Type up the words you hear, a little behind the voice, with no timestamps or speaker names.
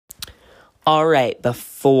All right,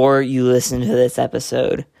 before you listen to this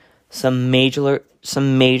episode, some major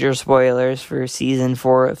spoilers for season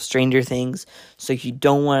 4 of Stranger Things. So if you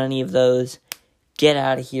don't want any of those, get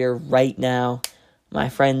out of here right now. My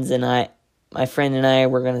friend and I,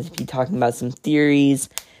 we're going to be talking about some theories.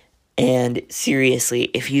 And seriously,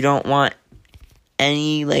 if you don't want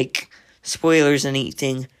any spoilers,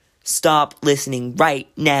 anything, stop listening right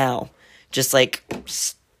now. Just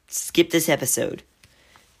skip this episode.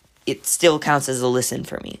 It still counts as a listen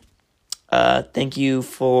for me. Thank you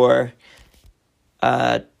for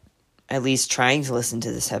at least trying to listen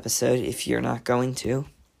to this episode if you're not going to.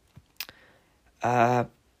 Yeah,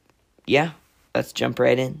 let's jump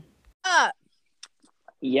right in.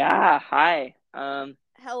 Yeah, hi.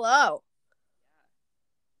 Hello.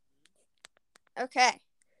 Okay.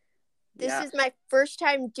 This is my first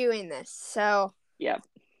time doing this, so yeah,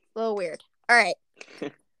 a little weird. All right.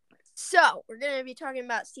 So, we're going to be talking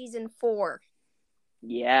about season 4.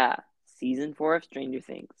 Yeah, season 4 of Stranger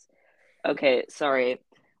Things. Okay, sorry.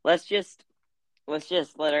 Let's just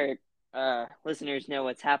let our listeners know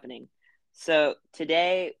what's happening. So,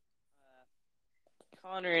 today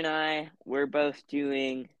Connor and I, we're both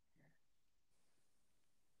talking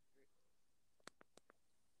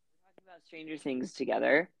about Stranger Things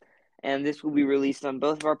together, and this will be released on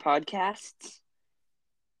both of our podcasts.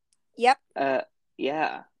 Yep.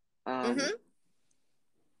 Yeah.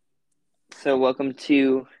 So welcome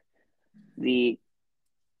to the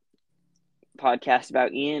podcast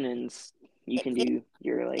about Ian, and you can do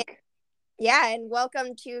your Yeah, and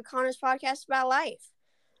welcome to Connor's podcast about life.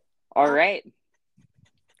 All right.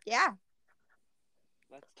 Yeah.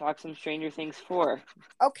 Let's talk some Stranger Things 4.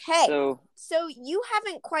 Okay. So you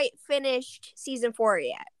haven't quite finished season 4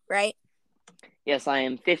 yet, right? Yes, I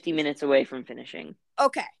am 50 minutes away from finishing.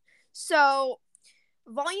 Okay. So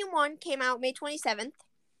Volume 1 came out May 27th.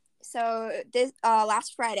 So this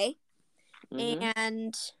last Friday. Mm-hmm.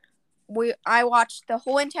 And I watched the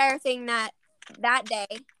whole entire thing that day,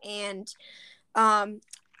 and I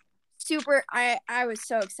was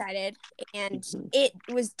so excited, and it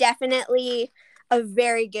was definitely a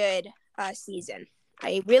very good season.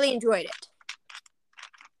 I really enjoyed it.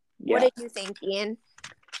 Yeah. What did you think, Ian?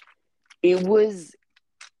 It's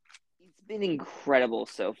been incredible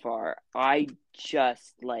so far. I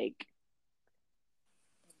just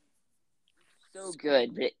so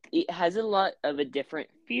good. It has a lot of a different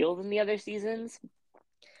feel than the other seasons.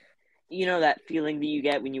 You know that feeling that you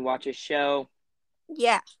get when you watch a show?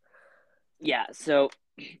 Yeah. Yeah, so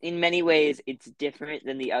in many ways it's different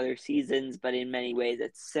than the other seasons, but in many ways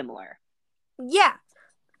it's similar. Yeah.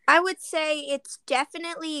 I would say it's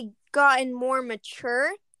definitely gotten more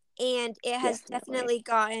mature, and it has definitely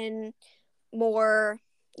gotten more,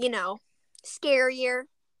 scarier.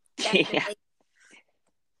 Definitely.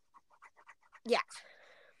 Yeah.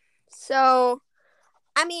 So,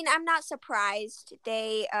 I mean, I'm not surprised.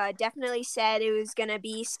 They definitely said it was going to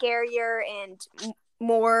be scarier and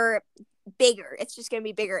more bigger. It's just going to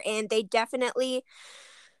be bigger. And they definitely,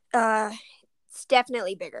 it's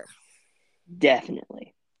definitely bigger.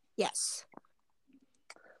 Definitely. Yes.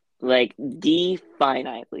 Definitely.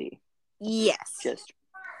 Yes. Just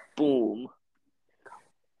boom.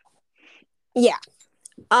 Yeah.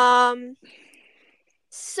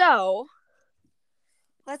 So,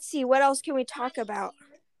 let's see. What else can we talk about?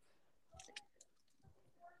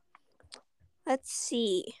 Let's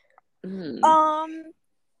see.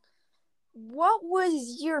 What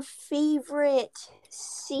was your favorite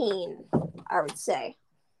scene, I would say?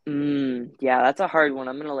 Yeah, that's a hard one.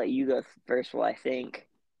 I'm going to let you go first while I think.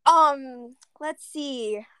 Let's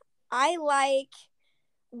see. I like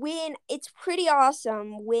when it's pretty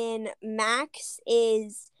awesome when Max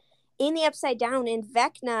is in the Upside Down and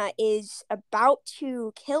Vecna is about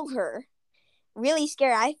to kill her. Really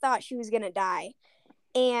scary. I thought she was going to die.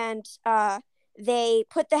 And they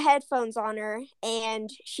put the headphones on her and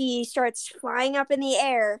she starts flying up in the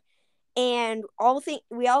air, and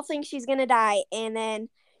we all think she's going to die, and then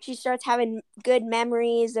she starts having good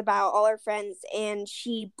memories about all her friends, and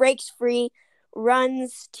she breaks free,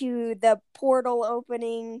 runs to the portal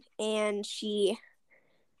opening, and she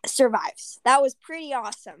survives. That was pretty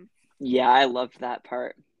awesome. Yeah, I loved that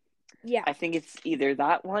part. Yeah. I think it's either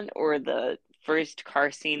that one or the first car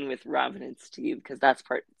scene with Robin and Steve, because that's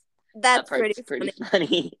pretty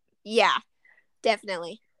funny. Yeah,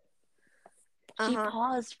 definitely. She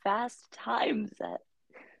paused fast times at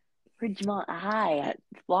Ridgemont High at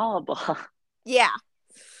blah blah. Yeah,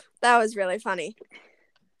 that was really funny.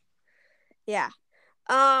 Yeah.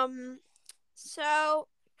 So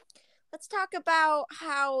let's talk about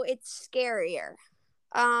how it's scarier.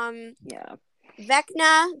 Yeah.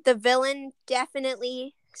 Vecna, the villain,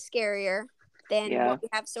 definitely scarier than Yeah. what we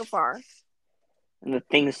have so far. And the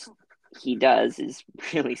things he does is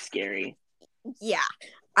really scary. Yeah.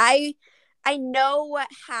 I know what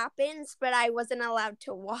happens, but I wasn't allowed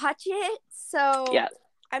to watch it, so Yeah.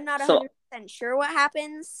 I'm not So 100% sure what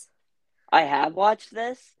happens. I have watched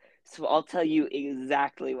this, so I'll tell you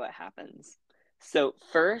exactly what happens. So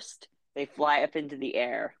first, they fly up into the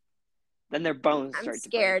air. Then their bones I'm start to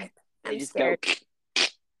scared. break. They I'm just go,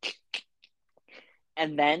 scared.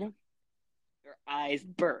 and then their eyes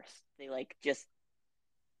burst. They like just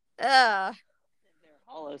Ugh. their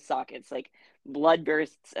hollow sockets, like blood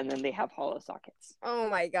bursts, and then they have hollow sockets. Oh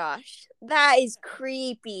my gosh. That is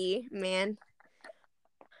creepy, man.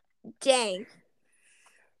 Dang.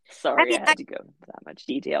 I Sorry, mean, I had to go into that much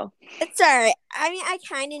detail. it's all right. I mean, I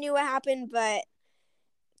kind of knew what happened, but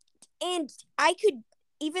and I could,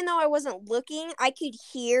 even though I wasn't looking, I could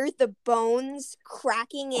hear the bones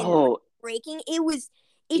cracking and like, Oh, breaking. It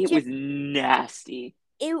it just, was nasty.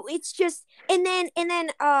 it's just, and then,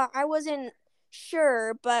 I wasn't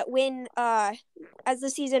sure, but when, as the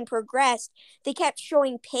season progressed, they kept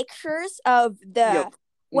showing pictures of Yep.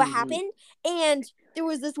 what Mm-hmm. happened, and there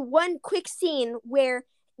was this one quick scene where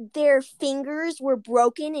their fingers were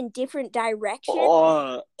broken in different directions,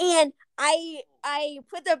 Oh, and I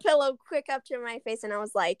put the pillow quick up to my face and I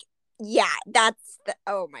was like, yeah,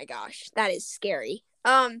 oh my gosh, that is scary.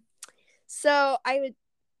 So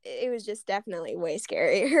it was just definitely way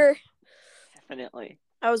scarier. definitely.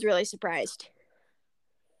 I was really surprised.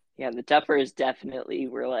 Yeah, the Duffers definitely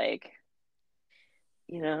were like,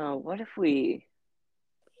 what if we,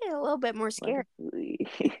 Yeah, a little bit more what scary.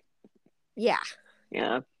 if we, Yeah.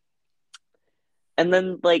 yeah. And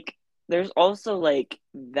then, like, there's also, like,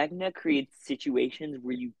 Vecna creates situations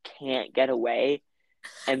where you can't get away.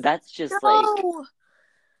 And that's just, like, No.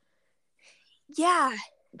 Yeah.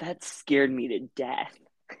 that scared me to death.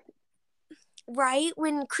 Right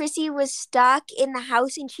when Chrissy was stuck in the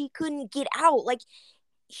house and she couldn't get out, like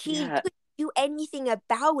she Yeah, couldn't do anything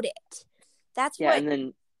about it. That's yeah. what And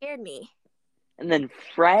then, scared me.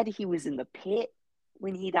 Fred, he was in the pit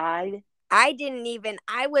when he died. I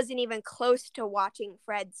wasn't even close to watching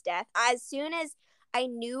Fred's death. As soon as I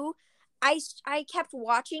knew, I kept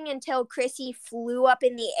watching until Chrissy flew up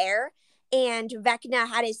in the air and Vecna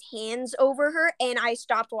had his hands over her and I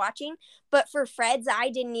stopped watching. But for Fred's,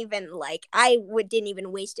 didn't even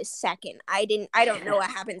waste a second. I don't know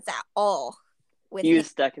what happens at all with He him. was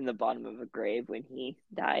stuck in the bottom of a grave when he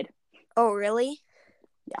died. Oh, really?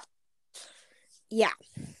 Yeah. Yeah.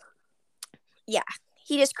 Yeah.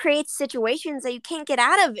 He just creates situations that you can't get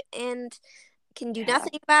out of and can do Yeah.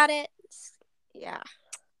 nothing about it. Yeah.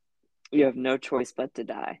 You have no choice but to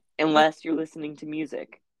die. Unless you're listening to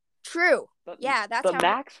music. True. But Yeah, that's but how.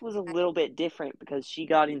 Max was a little bit different because she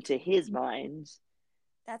got into his mind,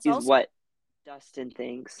 That's is also. what Dustin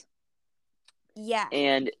thinks. Yeah,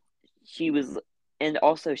 And she was and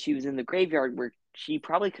also she was in the graveyard where she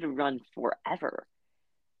probably could have run forever.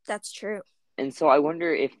 that's true. And so I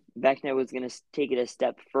wonder if Vecna was going to take it a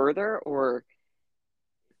step further or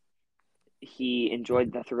he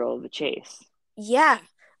enjoyed the thrill of the chase. Yeah,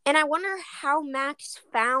 and I wonder how Max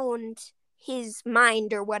found his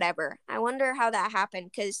mind or whatever. I wonder how that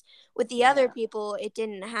happened because with the other Yeah. people, it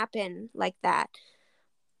didn't happen like that.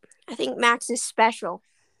 I think Max is special.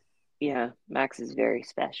 Yeah, Max is very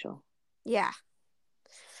special. Yeah.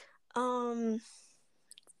 Um.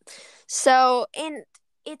 So, and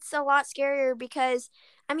it's a lot scarier because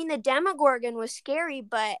I mean the Demogorgon was scary,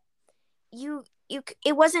 but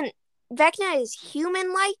it wasn't. Vecna is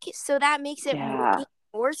human like, so that makes it Yeah.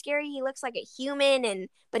 more scary. He looks like a human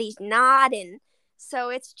but he's not, and so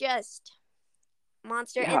it's just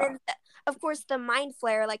monster. And Yeah. then of course the mind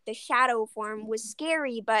flare, like the shadow form, was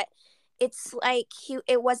scary, but it's like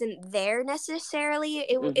it wasn't there necessarily.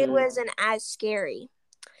 It Mm-hmm. wasn't as scary.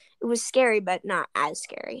 It was scary but not as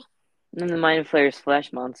scary. And then the Mind Flayer's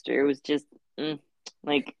flesh monster was just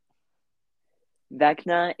like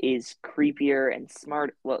Vecna is creepier and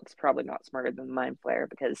smart. Well, it's probably not smarter than the Mind Flayer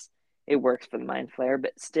because it works for the Mind Flayer,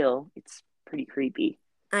 but still, it's pretty creepy.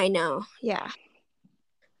 I know. Yeah.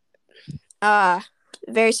 Uh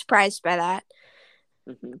very surprised by that.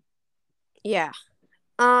 Mm-hmm. Yeah.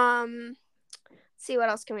 See what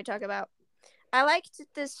else can we talk about? I liked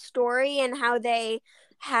this story and how they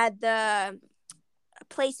had the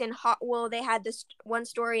place in they had this one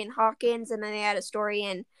story in Hawkins, and then they had a story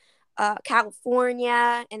in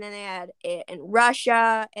California, and then they had it in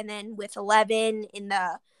Russia, and then with 11 in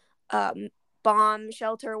the um, bomb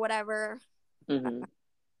shelter or whatever. Mm-hmm.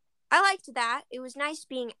 I liked that. It was nice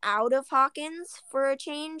being out of Hawkins for a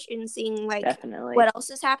change and seeing like Definitely. what else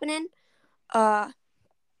is happening.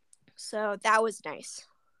 So that was nice.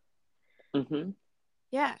 Mm-hmm.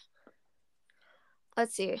 Yeah.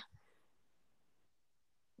 Let's see.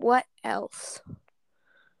 What else?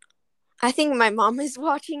 I think my mom is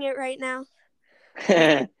watching it right now.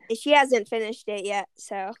 She hasn't finished it yet,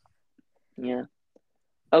 so. Yeah.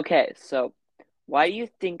 Okay, so why do you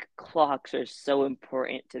think clocks are so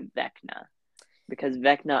important to Vecna? Because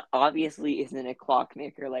Vecna obviously isn't a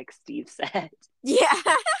clockmaker like Steve said. Yeah.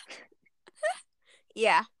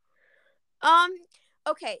 Yeah.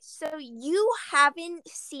 Okay, so you haven't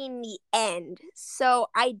seen the end, so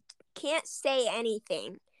I can't say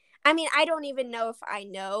anything. I mean, I don't even know if I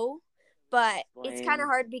know, but it's kind of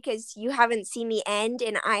hard because you haven't seen the end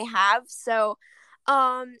and I have. So,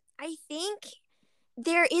 I think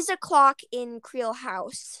there is a clock in Creel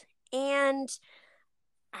House, and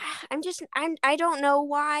I don't know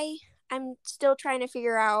why. I'm still trying to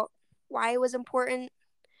figure out why it was important.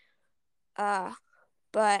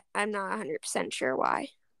 But I'm not 100% sure why.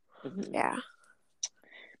 Mm-hmm. Yeah.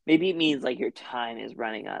 Maybe it means like your time is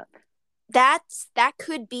running up. That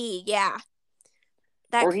could be, yeah.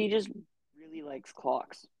 Or he just really likes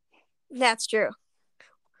clocks. That's true.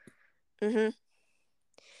 Mhm.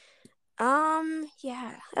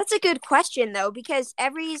 Yeah. That's a good question though, because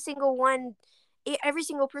every single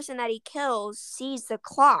person that he kills sees the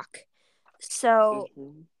clock. So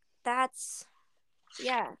that's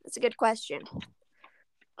a good question.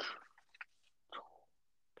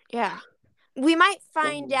 Yeah. We might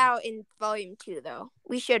find out in volume 2 though.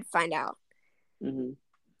 We should find out. Mm-hmm.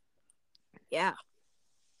 Yeah.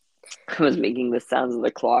 I was making the sounds of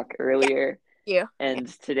the clock earlier. Yeah. And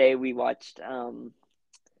today we watched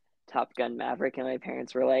Top Gun Maverick, and my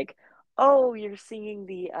parents were like, "Oh, you're singing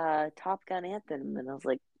the Top Gun anthem," and I was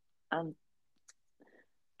like,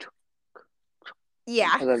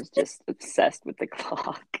 Yeah. because I was just obsessed with the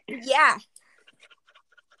clock. Yeah.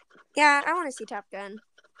 Yeah, I want to see Top Gun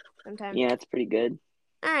sometime. Yeah, it's pretty good.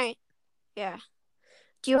 All right. Yeah.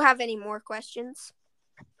 Do you have any more questions?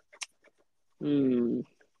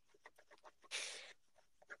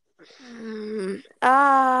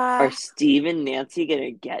 Are Steve and Nancy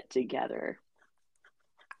gonna get together?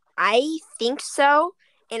 I think so,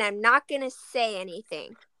 and I'm not gonna say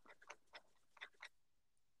anything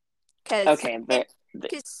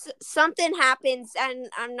because something happens, and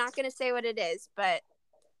I'm not gonna say what it is, but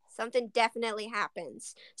something definitely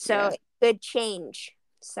happens. So it could change.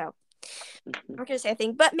 So I'm not gonna say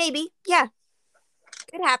anything, but maybe, yeah,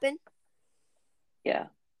 could happen. Yeah.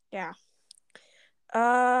 Yeah.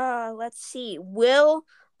 Let's see. Will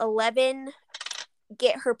 11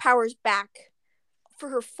 get her powers back for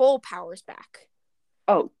her full powers back?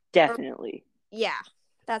 Oh, definitely. Yeah,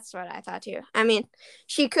 that's what I thought too. I mean,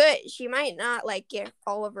 she might not like get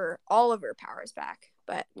all of her powers back,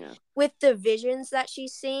 but with the visions that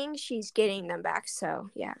she's seeing, she's getting them back. So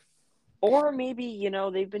yeah. Or maybe,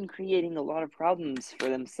 they've been creating a lot of problems for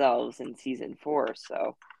themselves in season 4,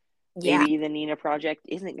 so maybe the Nina project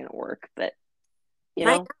isn't going to work, but,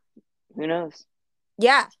 who knows?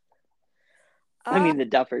 Yeah. I mean, the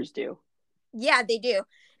Duffers do. Yeah, they do.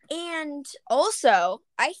 And also,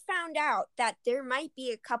 I found out that there might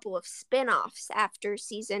be a couple of spin-offs after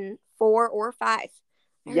season 4 or 5.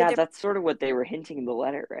 Yeah, that's sort of what they were hinting in the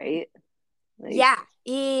letter, right? Yeah.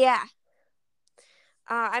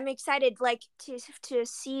 I'm excited, like, to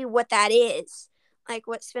see what that is. Like,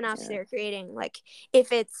 what spin-offs they're creating. Like,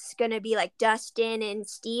 if it's going to be, like, Dustin and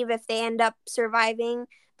Steve, if they end up surviving,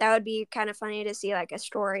 that would be kind of funny to see, like, a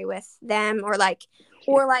story with them. Or, like,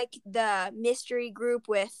 the mystery group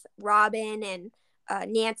with Robin and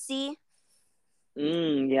Nancy.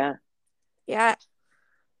 Yeah. Yeah.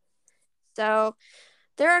 So,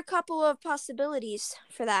 there are a couple of possibilities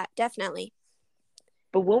for that, definitely.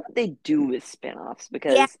 But what would they do with spin-offs?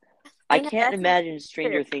 Because I can't imagine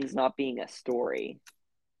Stranger Things not being a story.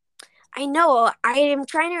 I know. I am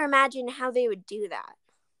trying to imagine how they would do that.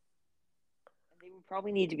 They would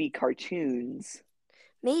probably need to be cartoons.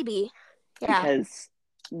 Maybe. Yeah. Because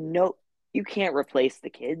you can't replace the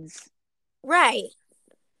kids. Right.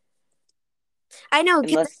 I know.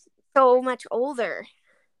 Kids are so much older.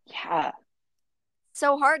 Yeah.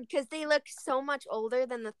 So hard because they look so much older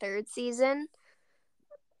than the 3rd season.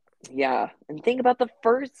 Yeah, and think about the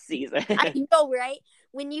 1st season. I know, right?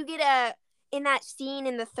 When you get in that scene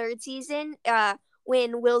in the 3rd season,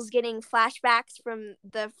 when Will's getting flashbacks from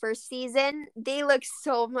the 1st season, they look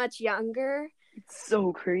so much younger. It's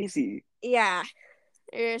so crazy. Yeah,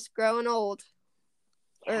 they're just growing old.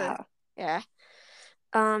 Yeah. Yeah.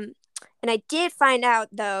 And I did find out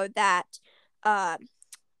though that uh,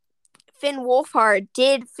 Finn Wolfhard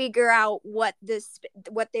did figure out what the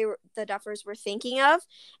Duffers were thinking of,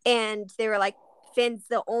 and they were like, Finn's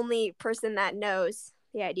the only person that knows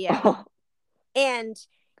the idea, and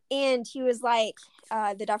he was like,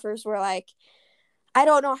 the Duffers were like, I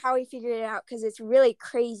don't know how he figured it out because it's really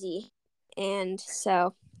crazy, and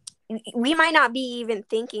so we might not be even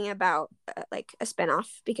thinking about like a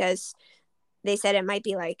spinoff because they said it might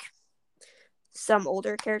be like some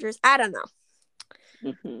older characters. I don't know.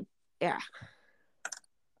 Mm-hmm. Yeah.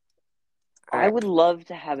 I would love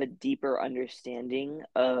to have a deeper understanding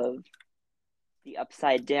of the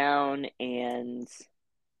Upside Down and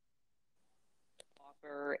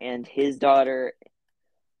Hopper and his daughter.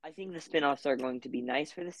 I think the spinoffs are going to be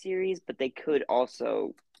nice for the series, but they could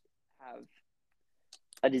also have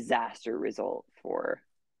a disaster result for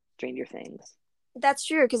Stranger Things. That's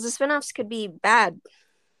true because the spinoffs could be bad.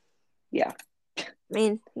 Yeah. I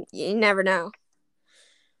mean, you never know.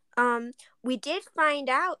 We did find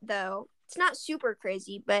out though, it's not super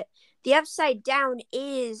crazy, but the Upside Down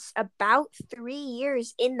is about 3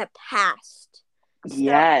 years in the past. So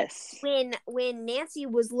yes. When Nancy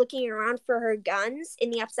was looking around for her guns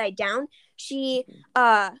in the Upside Down, she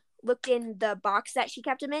looked in the box that she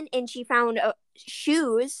kept them in, and she found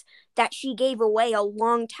shoes that she gave away a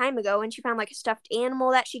long time ago, and she found like a stuffed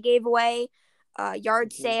animal that she gave away,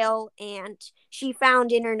 yard sale, and she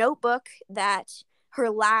found in her notebook that her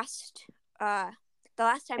last the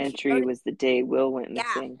last time entry was the day Will went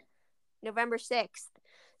missing. Yeah, November 6th.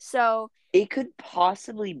 So it could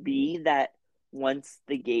possibly be that once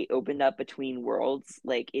the gate opened up between worlds,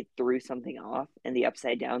 like it threw something off and the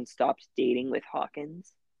Upside Down stopped dating with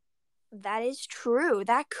Hawkins. That is true.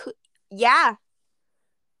 That could, yeah.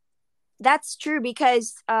 That's true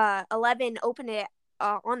because 11 opened it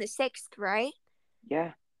on the 6th, right?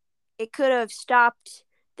 Yeah. It could have stopped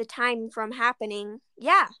the time from happening.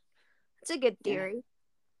 Yeah. That's a good theory. Yeah.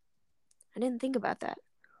 I didn't think about that.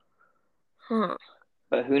 Huh.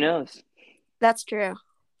 But who knows? That's true.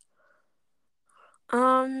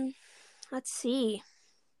 Let's see.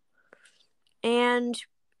 And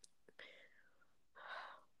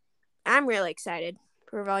I'm really excited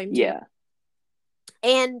for Volume 2. Yeah.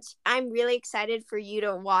 And I'm really excited for you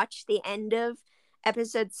to watch the end of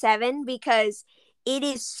episode 7 because it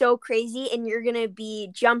is so crazy and you're going to be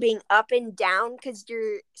jumping up and down because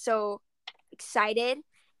you're so excited.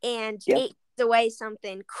 And it gives away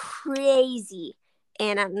something crazy.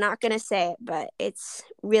 And I'm not going to say it, but it's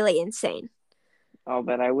really insane. I'll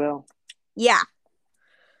bet I will. Yeah.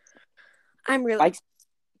 I'm really excited.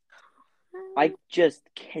 I just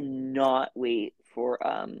cannot wait for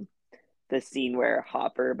the scene where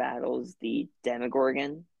Hopper battles the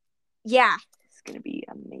Demogorgon. Yeah. It's going to be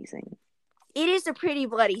amazing. It is a pretty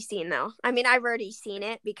bloody scene, though. I mean, I've already seen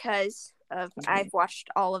it because of I've watched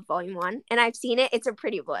all of Volume 1, and I've seen it. It's a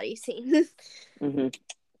pretty bloody scene.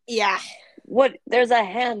 Yeah. What? There's a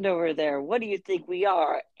hand over there. What do you think we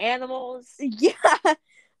are? Animals? Yeah.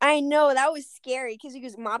 I know. That was scary because he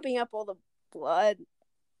was mopping up all the blood.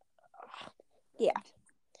 Yeah.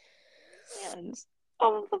 Hands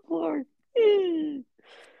on the floor.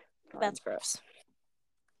 That's gross.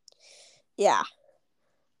 Yeah.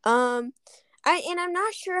 I'm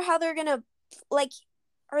not sure how they're gonna, like,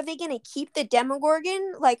 are they gonna keep the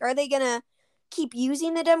Demogorgon? Like, are they gonna keep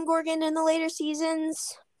using the Demogorgon in the later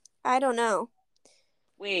seasons? I don't know.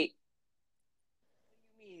 Wait. What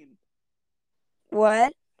do you mean?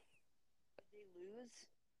 What? Did they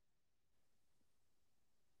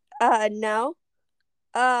lose? No.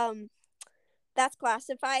 That's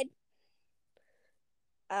classified.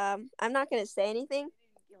 I'm not gonna say anything.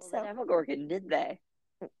 They didn't kill the Demogorgon, did they?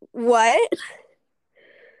 What?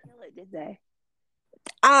 Kill it, did they?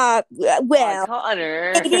 Well,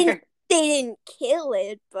 Connor. they didn't kill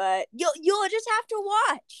it, but you'll just have to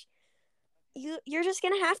watch. You're just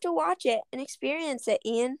gonna have to watch it and experience it,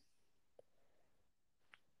 Ian.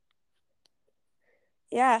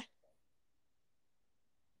 Yeah.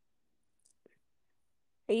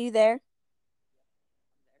 Are you there?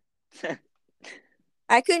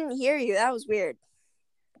 I couldn't hear you. That was weird.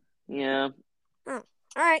 Yeah. Oh,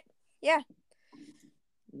 all right. Yeah.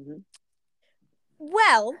 Mm-hmm.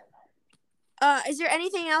 Well, is there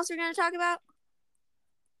anything else we're going to talk about?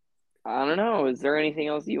 I don't know. Is there anything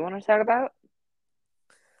else you want to talk about?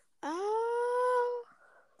 I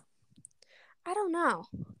don't know.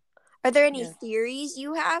 Are there any theories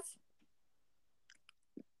you have?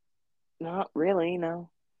 Not really, no.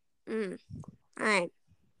 All right.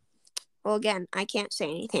 Well, again, I can't say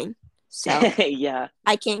anything. So yeah.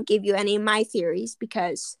 I can't give you any of my theories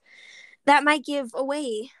because that might give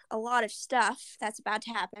away a lot of stuff that's about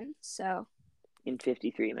to happen. So, in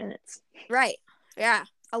 53 minutes. right. Yeah.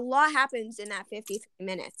 A lot happens in that 53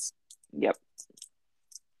 minutes. Yep.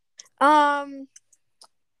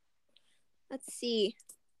 Let's see.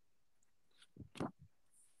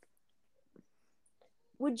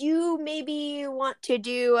 Would you maybe want to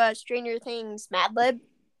do Stranger Things Mad Lib?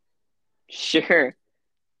 Sure.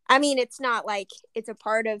 I mean, it's not like it's a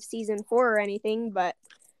part of season 4 or anything, but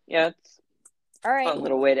Yeah, it's all a right. fun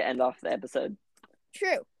little way to end off the episode.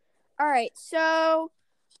 True. All right. So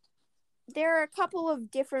there are a couple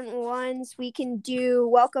of different ones. We can do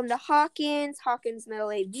Welcome to Hawkins, Hawkins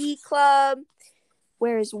Middle AV Club.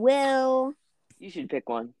 Where's Will? You should pick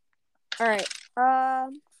one. All right.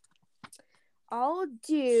 I'll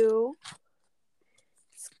do.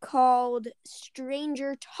 It's called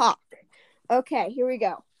Stranger Talk. Okay, here we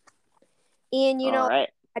go. And All right.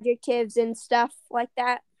 adjectives and stuff like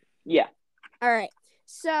that. Yeah. All right.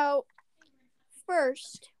 So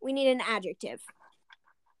first, we need an adjective.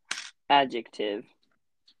 Adjective.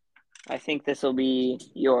 I think this will be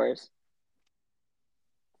yours.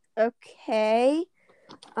 Okay.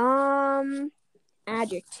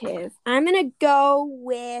 Adjective. I'm gonna go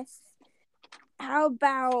with. How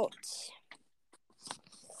about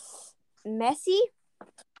messy?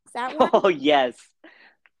 Is that one? Oh, yes.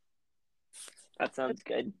 That sounds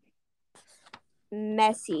good.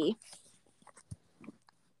 Messy.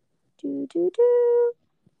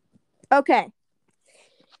 Okay.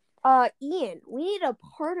 Ian, we need a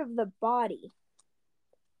part of the body.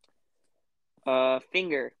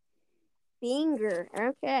 Finger. Finger.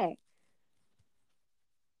 Okay.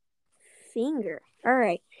 Finger. All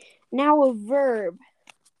right. Now a verb.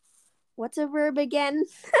 What's a verb again?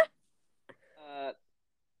 It's an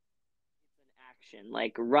action,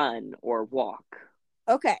 like run or walk.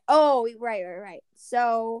 Okay. Oh, right.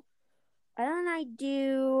 So, why don't I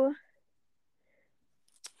do?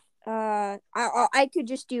 I could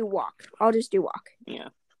just do walk. I'll just do walk. Yeah.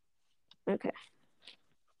 Okay.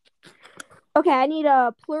 Okay, I need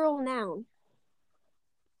a plural noun.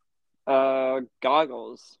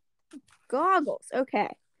 Goggles. Goggles.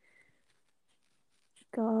 Okay.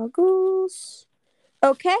 Goggles.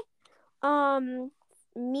 Okay.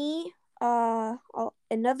 Me.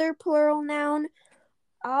 Another plural noun.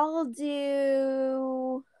 I'll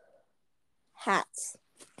do hats.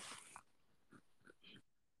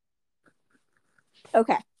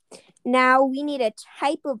 Okay. Now we need a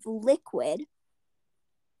type of liquid.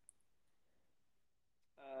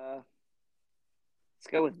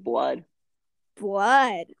 Let's go with blood.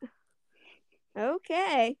 Blood.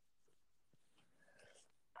 Okay.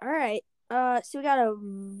 All right. So we got a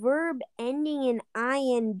verb ending in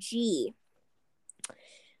ing.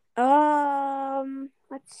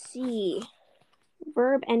 Let's see.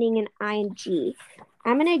 Verb ending in ing.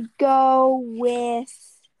 I'm gonna go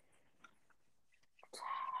with.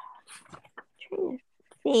 I'm trying to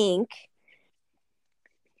think.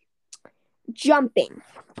 Jumping.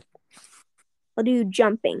 I'll do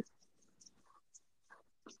jumping.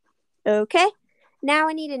 Okay. Now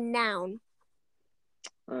I need a noun.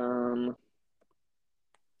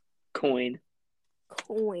 Coin.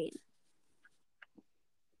 Coin.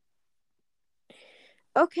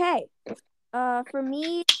 Okay. For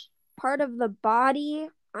me, part of the body,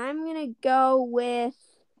 I'm gonna go with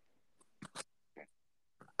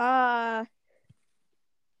head.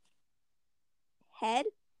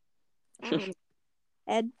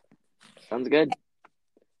 Head. Sounds good.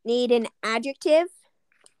 Need an adjective.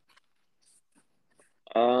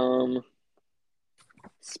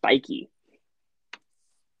 Spiky.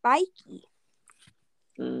 Spiky.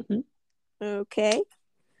 Mm-hmm. Okay.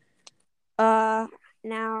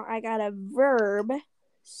 Now I got a verb,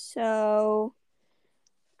 so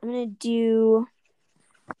I'm gonna do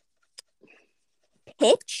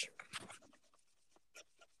pitch.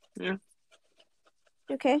 Yeah.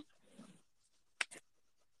 Okay.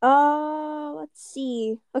 Let's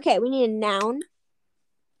see. Okay, we need a noun.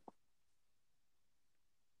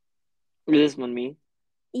 This one me.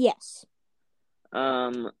 Yes.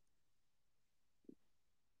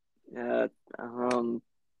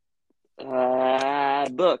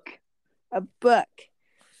 Book. A book.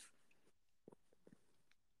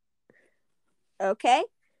 Okay.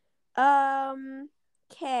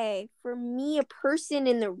 Okay. For me, a person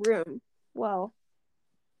in the room. Well,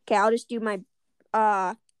 okay, I'll just do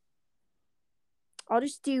I'll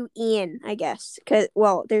just do Ian, I guess.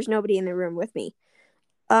 There's nobody in the room with me.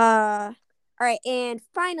 All right, and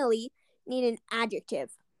finally, need an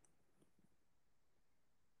adjective.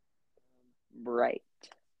 Bright.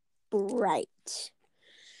 Bright.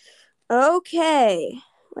 Okay,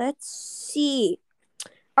 Let's see.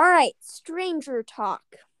 All right, Stranger Talk.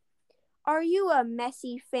 Are you a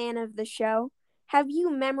messy fan of the show? Have you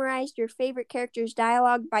memorized your favorite character's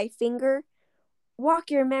dialogue by finger? Walk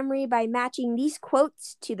your memory by matching these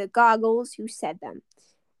quotes to the goggles who said them.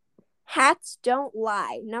 Hats don't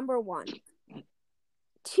lie, number 1.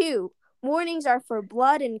 2. Mornings are for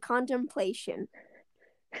blood and contemplation.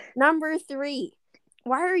 Number 3.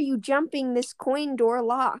 Why are you jumping this coin door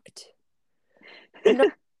locked?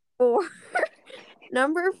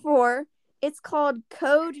 Number 4. It's called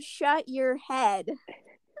Code Shut Your Head.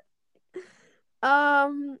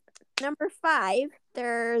 Number 5.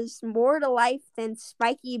 There's more to life than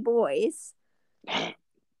spiky boys.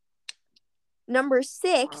 Number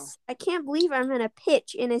 6. Wow. I can't believe I'm gonna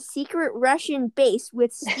pitch in a secret Russian base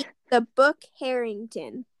with Steve the Book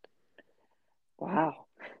Harrington. Wow.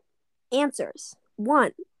 Answers.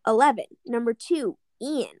 1. 11. Number 2.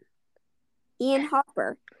 Ian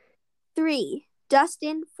Hopper. 3.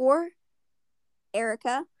 Dustin. 4.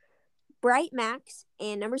 Erica. Bright Max.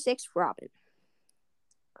 And number 6. Robin.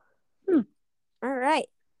 All right.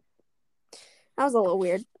 That was a little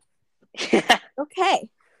weird. Okay.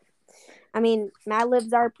 I mean, Mad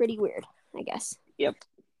Libs are pretty weird, I guess. Yep.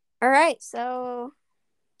 All right, so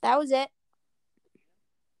that was it.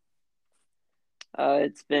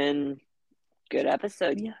 It's been a good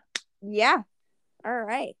episode, yeah. Yeah. All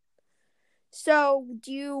right. So,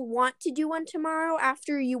 do you want to do one tomorrow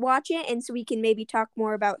after you watch it, and so we can maybe talk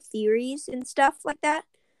more about theories and stuff like that?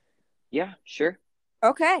 Yeah, sure.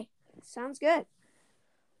 Okay. Sounds good.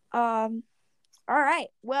 All right.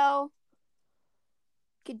 Well,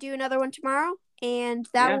 could do another one tomorrow, and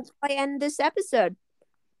that will probably end this episode.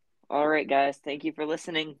 All right, guys. Thank you for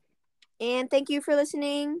listening. And thank you for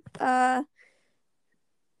listening. Thank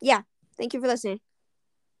you for listening.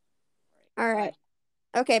 All right.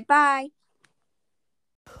 Okay, bye.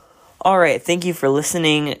 All right, thank you for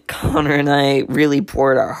listening. Connor and I really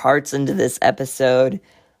poured our hearts into this episode.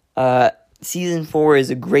 Season 4 is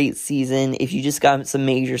a great season. If you just got some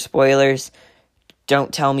major spoilers,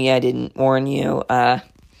 don't tell me I didn't warn you.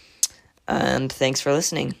 And thanks for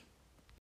listening.